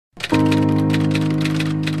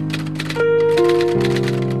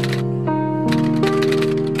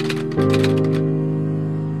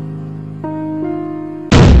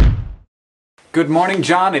Good morning,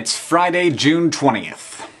 John. It's Friday, June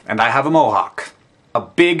 20th, and I have a mohawk. A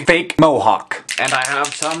big, fake mohawk. And I have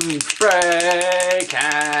some spray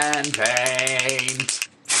can paint.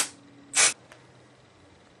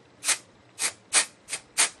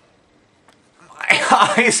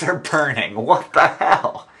 My eyes are burning. What the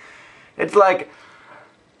hell? It's like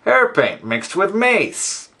hair paint mixed with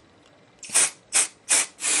mace.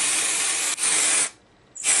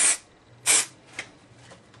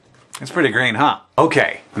 It's pretty green, huh?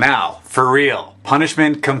 Okay, now, for real.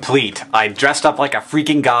 Punishment complete. I dressed up like a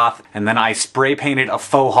freaking goth, and then I spray painted a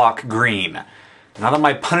faux hawk green. Now that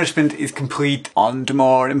my punishment is complete, on to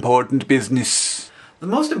more important business. The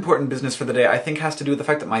most important business for the day, I think, has to do with the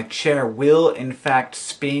fact that my chair will, in fact,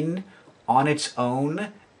 spin on its own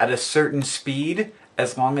at a certain speed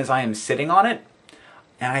as long as I am sitting on it.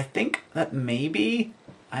 And I think that maybe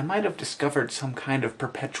I might have discovered some kind of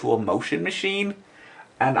perpetual motion machine.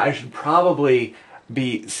 And I should probably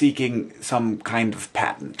be seeking some kind of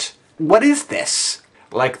patent. What is this?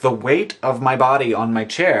 Like the weight of my body on my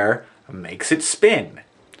chair makes it spin.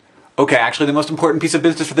 Okay, actually the most important piece of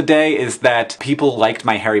business for the day is that people liked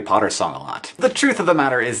my Harry Potter song a lot. The truth of the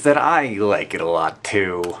matter is that I like it a lot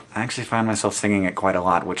too. I actually find myself singing it quite a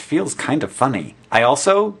lot, which feels kind of funny. I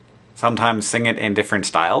also sometimes sing it in different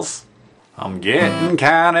styles. I'm getting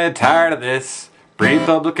kinda tired of this.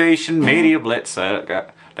 Pre-publication media blitz. They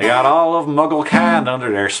got all of Muggle kind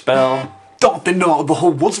under their spell. Don't they know the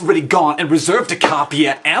whole world's already gone and reserved a copy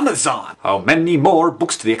at Amazon? How many more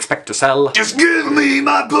books do they expect to sell? Just give me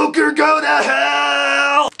my book or go to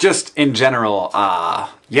hell! Just in general,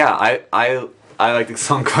 yeah, I like the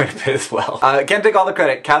song quite a bit as well. Can't take all the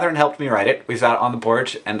credit. Catherine helped me write it. We sat on the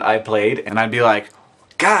porch and I played and I'd be like,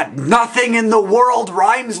 God, nothing in the world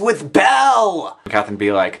rhymes with bell! Catherine would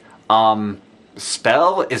be like,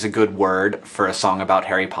 spell is a good word for a song about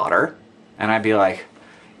Harry Potter. And I'd be like,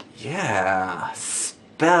 yeah,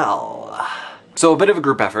 spell. So a bit of a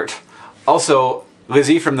group effort. Also,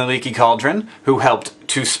 Lizzie from the Leaky Cauldron, who helped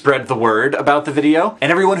to spread the word about the video. And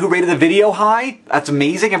everyone who rated the video high, that's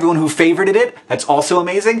amazing. Everyone who favorited it, that's also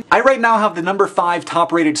amazing. I right now have the #5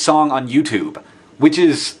 top rated song on YouTube, which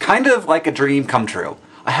is kind of like a dream come true.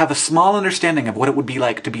 I have a small understanding of what it would be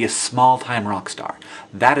like to be a small-time rock star.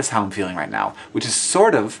 That is how I'm feeling right now, which is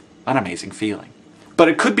sort of an amazing feeling. But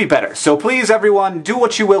it could be better, so please everyone, do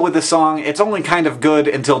what you will with the song. It's only kind of good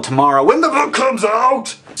until tomorrow when the book comes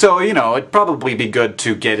out! So, you know, it'd probably be good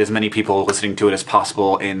to get as many people listening to it as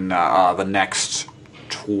possible in the next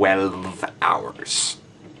 12 hours.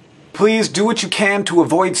 Please do what you can to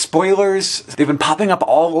avoid spoilers. They've been popping up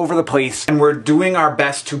all over the place, and we're doing our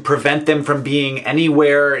best to prevent them from being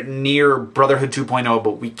anywhere near Brotherhood 2.0,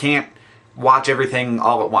 but we can't watch everything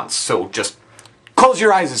all at once, so just close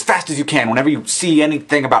your eyes as fast as you can whenever you see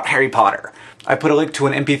anything about Harry Potter. I put a link to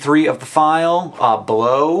an MP3 of the file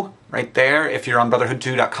below, right there, if you're on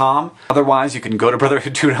Brotherhood2.com. Otherwise, you can go to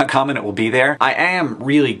Brotherhood2.com and it will be there. I am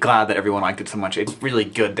really glad that everyone liked it so much. It's really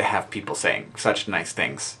good to have people saying such nice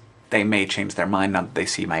things. They may change their mind now that they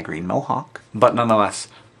see my green mohawk. But nonetheless,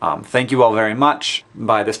 thank you all very much.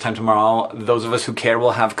 By this time tomorrow, those of us who care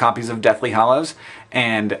will have copies of Deathly Hallows,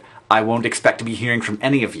 and I won't expect to be hearing from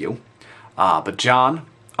any of you. But John,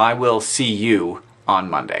 I will see you on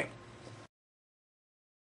Monday.